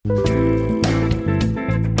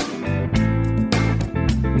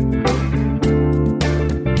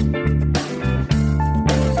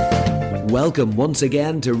Welcome once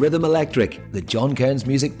again to Rhythm Electric, the John Cairns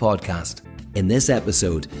Music Podcast. In this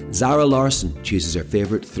episode, Zara Larsson chooses her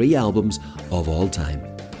favourite 3 albums of all time.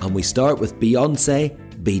 And we start with Beyonce,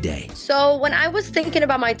 B-Day. So when I was thinking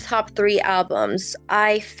about my top 3 albums,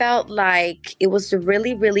 I felt like it was a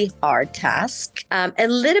really, really hard task. A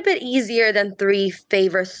little bit easier than 3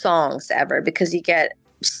 favorite songs ever because you get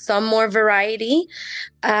some more variety.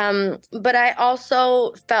 But I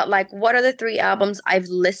also felt like, what are the 3 albums I've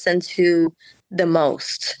listened to the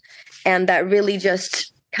most? And that really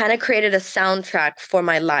just kind of created a soundtrack for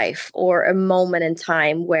my life or a moment in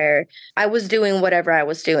time where I was doing whatever I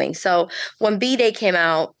was doing. So when B-Day came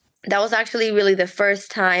out, that was actually really the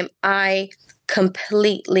first time I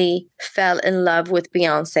completely fell in love with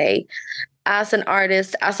Beyonce as an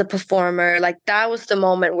artist, as a performer. Like, that was the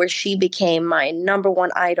moment where she became my number 1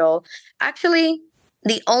 idol. Actually,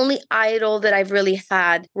 the only idol that I've really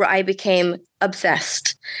had where I became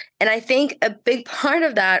obsessed. And I think a big part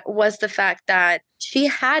of that was the fact that she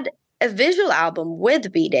had a visual album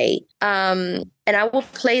with B-Day. And I will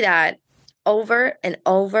play that over and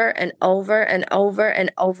over and over and over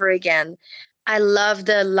and over again. I love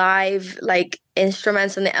the live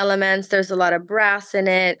instruments and the elements. There's a lot of brass in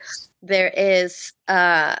it. There's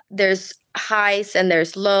highs and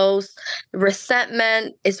there's lows.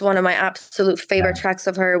 Resentment is one of my absolute favorite tracks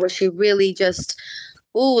of her, where she really just,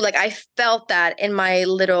 I felt that in my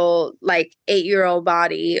little 8-year-old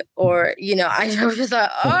body, or, I was just like,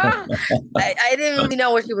 I didn't really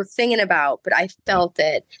know what she was singing about, but I felt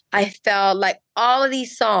it. I felt like all of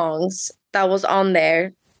these songs that was on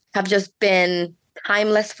there have just been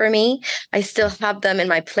timeless for me. I still have them in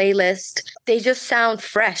my playlist. They just sound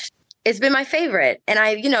fresh. It's been my favorite.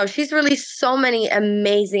 And she's released so many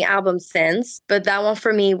amazing albums since, but that one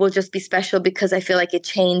for me will just be special because I feel like it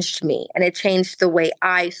changed me and it changed the way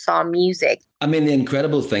I saw music. I mean, the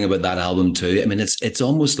incredible thing about that album too, I mean, it's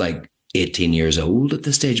almost like 18 years old at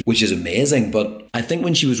this stage, which is amazing. But I think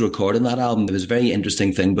when she was recording that album, it was a very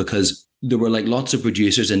interesting thing because there were lots of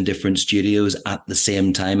producers in different studios at the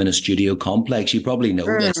same time in a studio complex. You probably know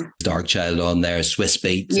this. Darkchild on there, Swiss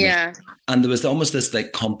Beats. Yeah. And there was almost this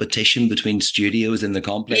competition between studios in the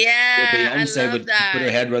complex. Yeah, Beyonce would put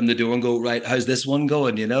her head around the door and go, right, how's this one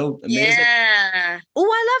going? Amazing. Yeah. Oh,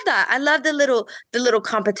 I love that. I love the little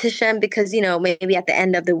competition because, maybe at the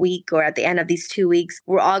end of the week or at the end of these 2 weeks,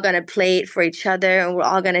 we're all going to play it for each other and we're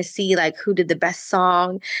all going to see who did the best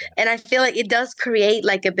song. Yeah. And I feel like it does create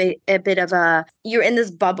a bit of you're in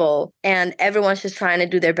this bubble and everyone's just trying to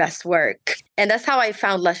do their best work. And that's how I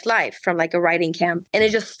found Lush Life from a writing camp. And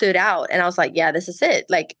it just stood out. And I was like, yeah, this is it.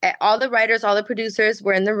 All the writers, all the producers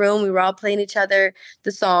were in the room. We were all playing each other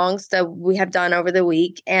the songs that we have done over the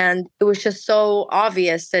week. And it was just so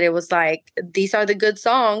obvious that it was these are the good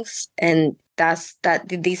songs. And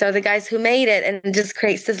these are the guys who made it. And it just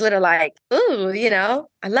creates this little I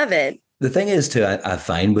love it. The thing is, too, I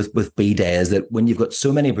find with B-Day is that when you've got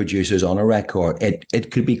so many producers on a record,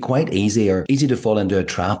 it could be quite easy to fall into a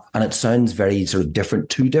trap, and it sounds very sort of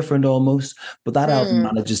too different almost. But that album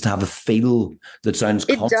manages to have a feel that sounds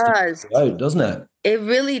constant throughout, doesn't it? It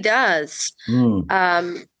really does.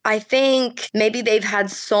 I think maybe they've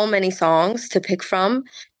had so many songs to pick from,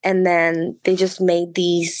 and then they just made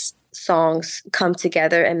these songs come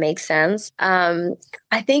together and make sense.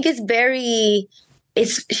 I think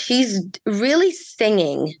she's really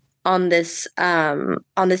singing on this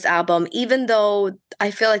album, even though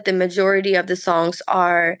I feel like the majority of the songs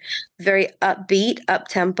are very upbeat, up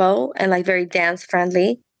tempo, and very dance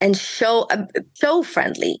friendly and show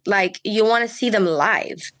friendly. You want to see them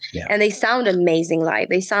live, and they sound amazing live.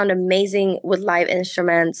 They sound amazing with live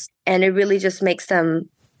instruments, and it really just makes them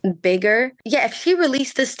bigger. Yeah, if she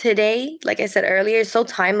released this today, like I said earlier, it's so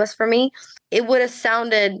timeless for me. It would have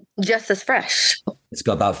sounded just as fresh. It's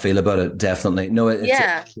got that feel about it, definitely. No, it's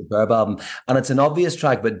a superb album. And it's an obvious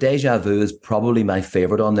track, but Deja Vu is probably my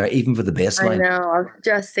favourite on there, even for the bass line. I know, I was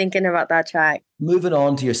just thinking about that track. Moving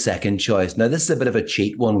on to your second choice. Now, this is a bit of a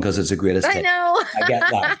cheat one because it's a greatest hit. I know. I get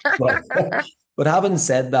that. But having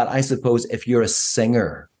said that, I suppose if you're a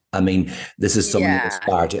singer, I mean, this is something to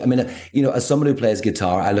aspire to. I mean, as somebody who plays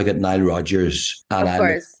guitar, I look at Nile Rodgers and I look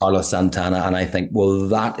at Carlos Santana and I think, well,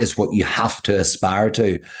 that is what you have to aspire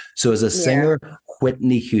to. So as a singer,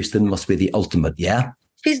 Whitney Houston must be the ultimate, yeah?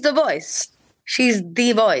 She's the voice. She's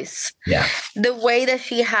the voice. Yeah. The way that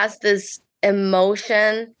she has this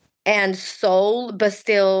emotion and soul, but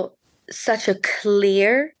still such a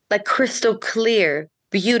clear, crystal clear,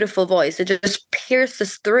 beautiful voice. It just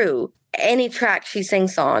pierces through any track she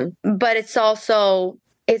sings on, but it's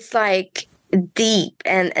deep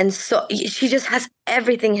and so she just has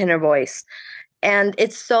everything in her voice. And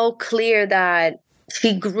it's so clear that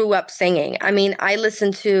she grew up singing. I mean,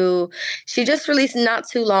 she just released not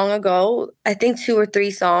too long ago, I think 2 or 3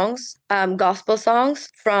 songs, gospel songs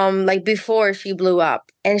from like before she blew up.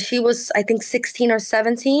 And she was, I think, 16 or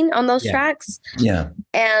 17 on those tracks. Yeah.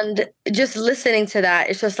 And just listening to that,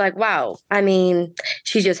 it's just like, wow. I mean,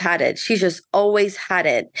 she just had it. She just always had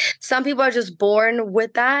it. Some people are just born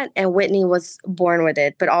with that, and Whitney was born with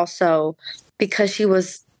it, but also because she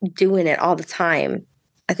was doing it all the time.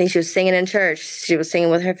 I think she was singing in church. She was singing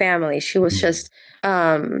with her family. She was just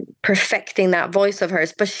perfecting that voice of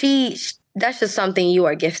hers. But that's just something you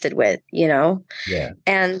are gifted with, you know? Yeah.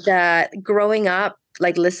 And growing up,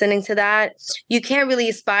 like listening to that, you can't really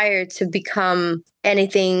aspire to become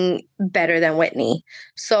anything better than Whitney.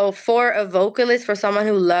 So for a vocalist, for someone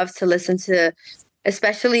who loves to listen to,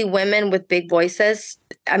 especially women with big voices,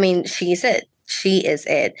 I mean, she's it. She is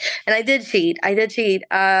it. And I did cheat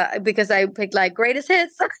because I picked like greatest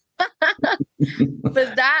hits.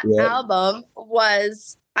 But that album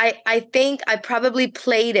was, I think I probably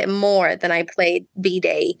played it more than I played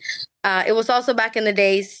B-Day. It was also back in the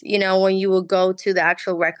days, you know, when you would go to the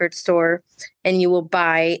actual record store and you will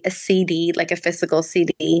buy a CD, like a physical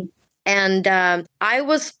CD. And I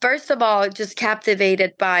was, first of all, just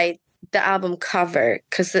captivated by the album cover,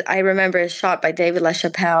 because I remember it's shot by David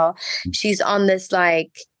LaChapelle. She's on this,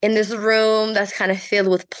 like, in this room that's kind of filled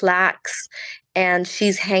with plaques, and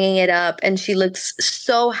she's hanging it up, and she looks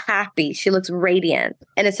so happy. She looks radiant.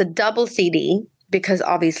 And it's a double CD, because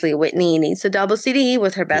obviously Whitney needs a double CD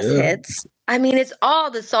with her best hits. I mean, it's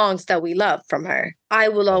all the songs that we love from her. I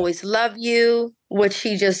Will Always Love You, which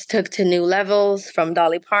she just took to new levels from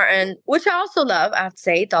Dolly Parton, which I also love, I have to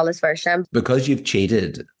say, Dolly's version. Because you've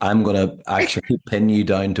cheated, I'm going to actually pin you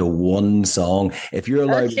down to one song. If you're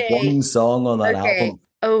allowed one song on that album.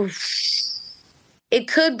 Oh, it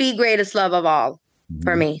could be Greatest Love of All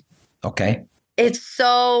for me. Okay. It's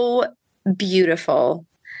so beautiful.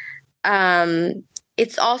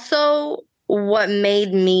 It's also what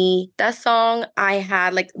made me, that song I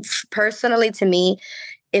had, like, personally to me,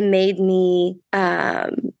 it made me, I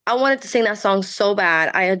wanted to sing that song so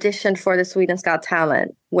bad. I auditioned for the Sweden's Got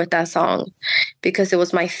Talent with that song because it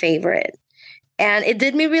was my favorite. And it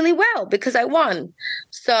did me really well because I won.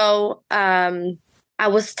 So I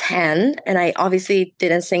was 10, and I obviously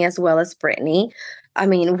didn't sing as well as Whitney,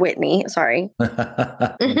 sorry.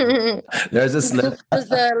 There's a slip.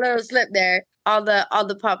 There's a little slip there. All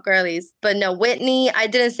the pop girlies. But no, Whitney, I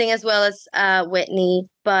didn't sing as well as Whitney,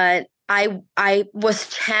 but I was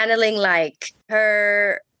channeling like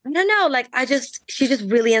her. I don't know, like she just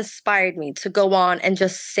really inspired me to go on and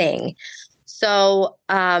just sing. So,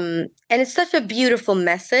 and it's such a beautiful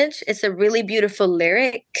message. It's a really beautiful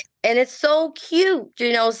lyric, and it's so cute,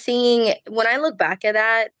 you know, singing. When I look back at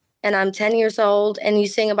that, and I'm 10 years old, and you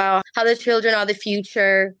sing about how the children are the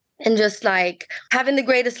future, and just like having the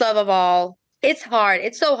greatest love of all. It's hard.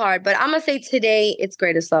 It's so hard. But I'm going to say today, it's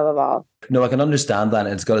Greatest Love of All. No, I can understand that.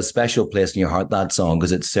 It's got a special place in your heart, that song,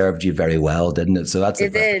 because it served you very well, didn't it? So that's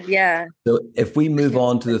it. Did, yeah. So if we move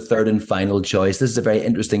on to the third and final choice, this is a very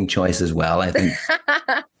interesting choice as well, I think.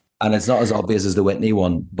 And it's not as obvious as the Whitney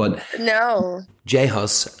one, but no. J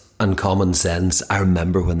Hus and Common Sense. I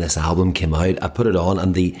remember when this album came out, I put it on,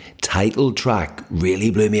 and the title track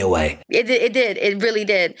really blew me away. It did. It really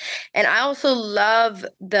did. And I also love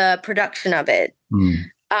the production of it.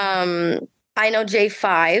 I know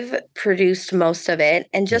J5 produced most of it,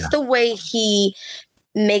 and just the way he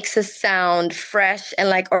makes it sound fresh and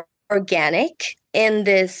like organic in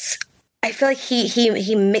this, I feel like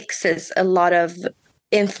he mixes a lot of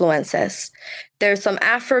influences. There's some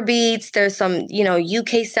Afro beats, there's some, you know,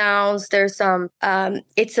 UK sounds, there's some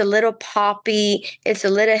it's a little poppy, it's a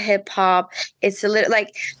little hip hop, it's a little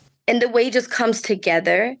like, and the way it just comes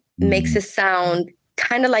together makes it sound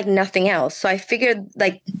kind of like nothing else. So I figured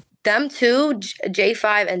like them two,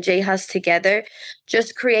 J5 and J Hus together,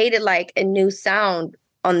 just created like a new sound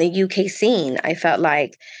on the UK scene, I felt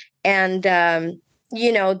like. And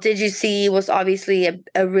you know, Did You See was obviously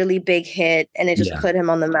a really big hit, and it just put him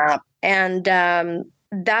on the map. And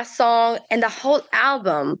that song and the whole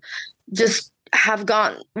album just have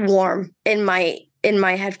gone warm in my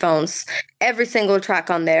headphones. Every single track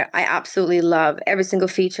on there, I absolutely love. Every single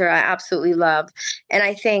feature, I absolutely love. And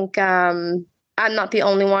I think I'm not the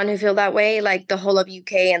only one who feel that way. Like the whole of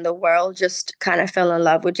UK and the world just kind of fell in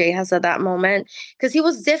love with J Hus at that moment, because he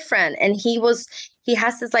was different, and he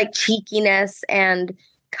has this like cheekiness, and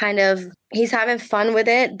kind of he's having fun with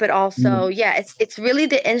it, but also it's really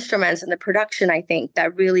the instruments and the production, I think,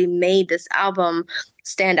 that really made this album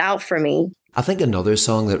stand out for me. I think another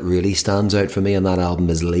song that really stands out for me on that album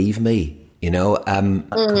is Leave Me.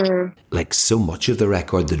 Like so much of the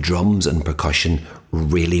record, the drums and percussion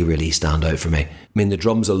really, really stand out for me. I mean, the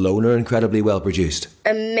drums alone are incredibly well produced.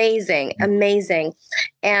 Amazing. And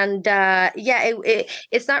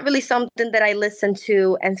it's not really something that I listen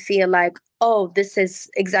to and feel like, oh, this is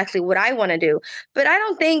exactly what I want to do. But I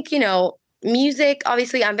don't think, music,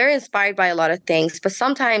 obviously, I'm very inspired by a lot of things, but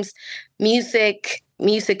sometimes music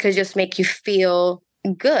could just make you feel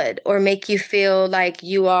good, or make you feel like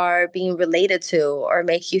you are being related to, or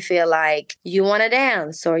make you feel like you want to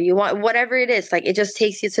dance, or you want whatever it is. Like, it just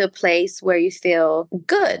takes you to a place where you feel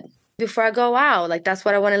good. Before I go out, like, that's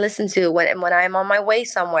what I want to listen to. When I'm on my way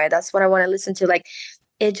somewhere, that's what I want to listen to. Like,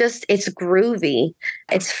 it's groovy,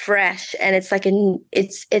 it's fresh, and it's like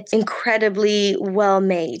it's incredibly well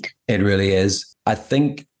made. It really is. I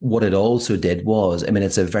think what it also did was, I mean,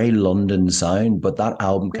 it's a very London sound, but that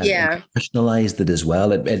album kind of personalized it as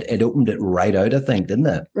well. It opened it right out, I think, didn't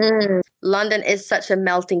it? London is such a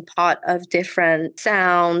melting pot of different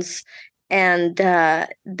sounds, and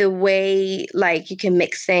the way, like, you can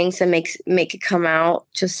mix things and make it come out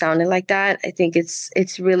just sounding like that. I think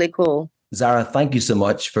it's really cool. Zara, thank you so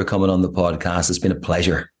much for coming on the podcast. It's been a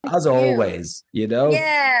pleasure, as always,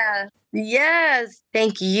 Yeah. Yes.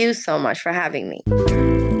 Thank you so much for having me.